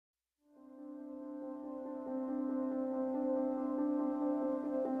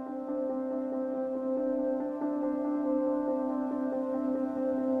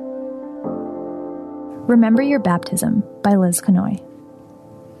Remember Your Baptism by Liz Conoy.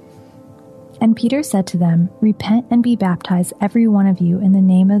 And Peter said to them, Repent and be baptized, every one of you, in the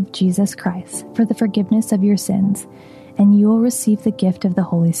name of Jesus Christ, for the forgiveness of your sins, and you will receive the gift of the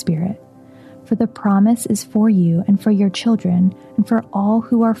Holy Spirit. For the promise is for you and for your children and for all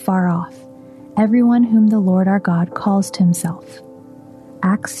who are far off, everyone whom the Lord our God calls to himself.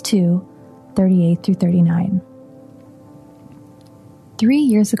 Acts 2:38-39. 3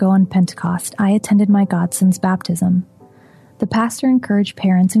 years ago on Pentecost, I attended my godson's baptism. The pastor encouraged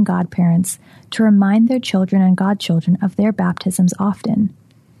parents and godparents to remind their children and godchildren of their baptisms often.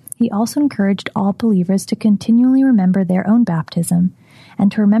 He also encouraged all believers to continually remember their own baptism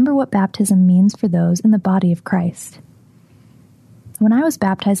and to remember what baptism means for those in the body of Christ. When I was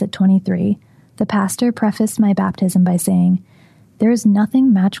baptized at 23, the pastor prefaced my baptism by saying, There is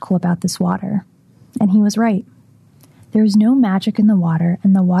nothing magical about this water. And he was right. There is no magic in the water,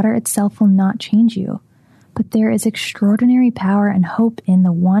 and the water itself will not change you. But there is extraordinary power and hope in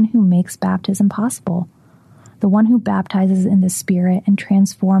the one who makes baptism possible, the one who baptizes in the Spirit and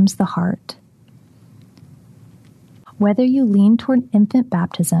transforms the heart. Whether you lean toward infant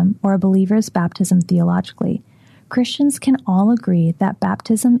baptism or a believer's baptism theologically, Christians can all agree that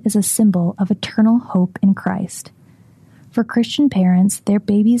baptism is a symbol of eternal hope in Christ. For Christian parents, their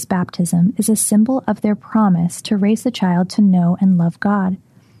baby's baptism is a symbol of their promise to raise the child to know and love God.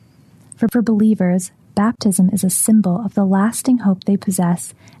 For believers, baptism is a symbol of the lasting hope they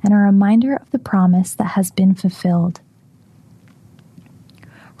possess and a reminder of the promise that has been fulfilled.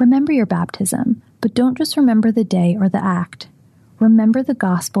 Remember your baptism, but don't just remember the day or the act. Remember the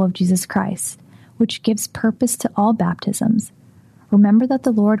gospel of Jesus Christ, which gives purpose to all baptisms. Remember that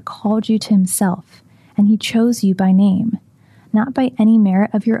the Lord called you to himself, and he chose you by name, not by any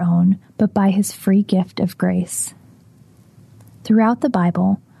merit of your own, but by his free gift of grace. Throughout the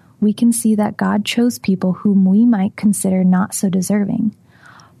Bible, we can see that God chose people whom we might consider not so deserving.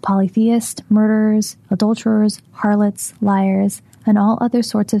 Polytheists, murderers, adulterers, harlots, liars, and all other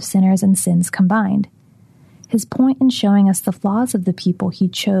sorts of sinners and sins combined. His point in showing us the flaws of the people he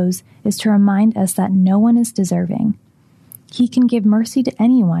chose is to remind us that no one is deserving. He can give mercy to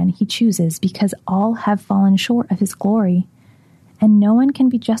anyone he chooses because all have fallen short of his glory, and no one can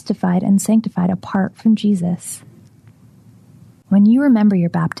be justified and sanctified apart from Jesus. When you remember your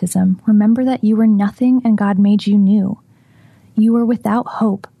baptism, remember that you were nothing and God made you new. You were without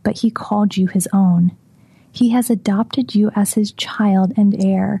hope, but he called you his own. He has adopted you as his child and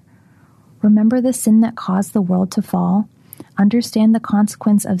heir. Remember the sin that caused the world to fall. Understand the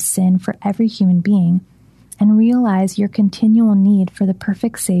consequence of sin for every human being, and realize your continual need for the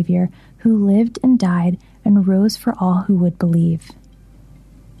perfect Savior who lived and died and rose for all who would believe.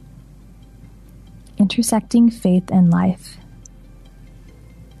 Intersecting faith and life.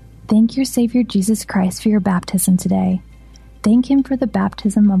 Thank your Savior Jesus Christ for your baptism today. Thank him for the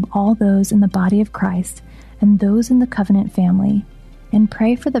baptism of all those in the body of Christ and those in the covenant family, and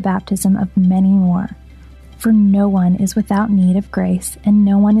pray for the baptism of many more. For no one is without need of grace, and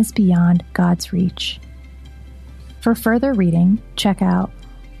no one is beyond God's reach. For further reading, check out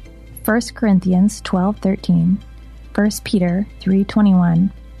 1 Corinthians 12:13, 1 Peter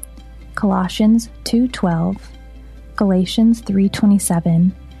 3:21, Colossians 2:12, Galatians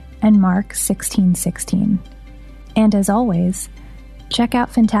 3:27, and Mark 16:16. And as always, check out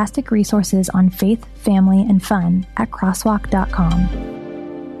fantastic resources on faith, family, and fun at crosswalk.com.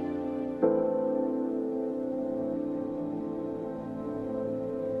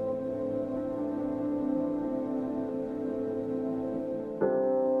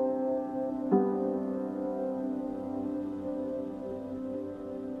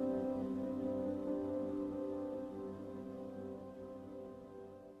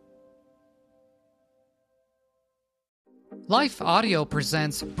 Life Audio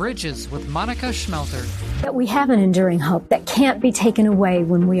presents Bridges with Monica Schmelter. That we have an enduring hope that can't be taken away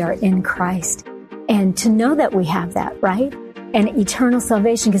when we are in Christ. And to know that we have that, right? And eternal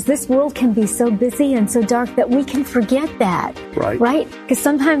salvation, because this world can be so busy and so dark that we can forget that. Right? Because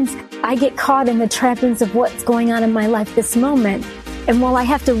sometimes I get caught in the trappings of what's going on in my life this moment. And while I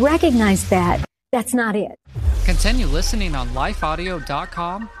have to recognize that, that's not it. Continue listening on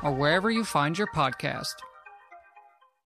lifeaudio.com or wherever you find your podcast.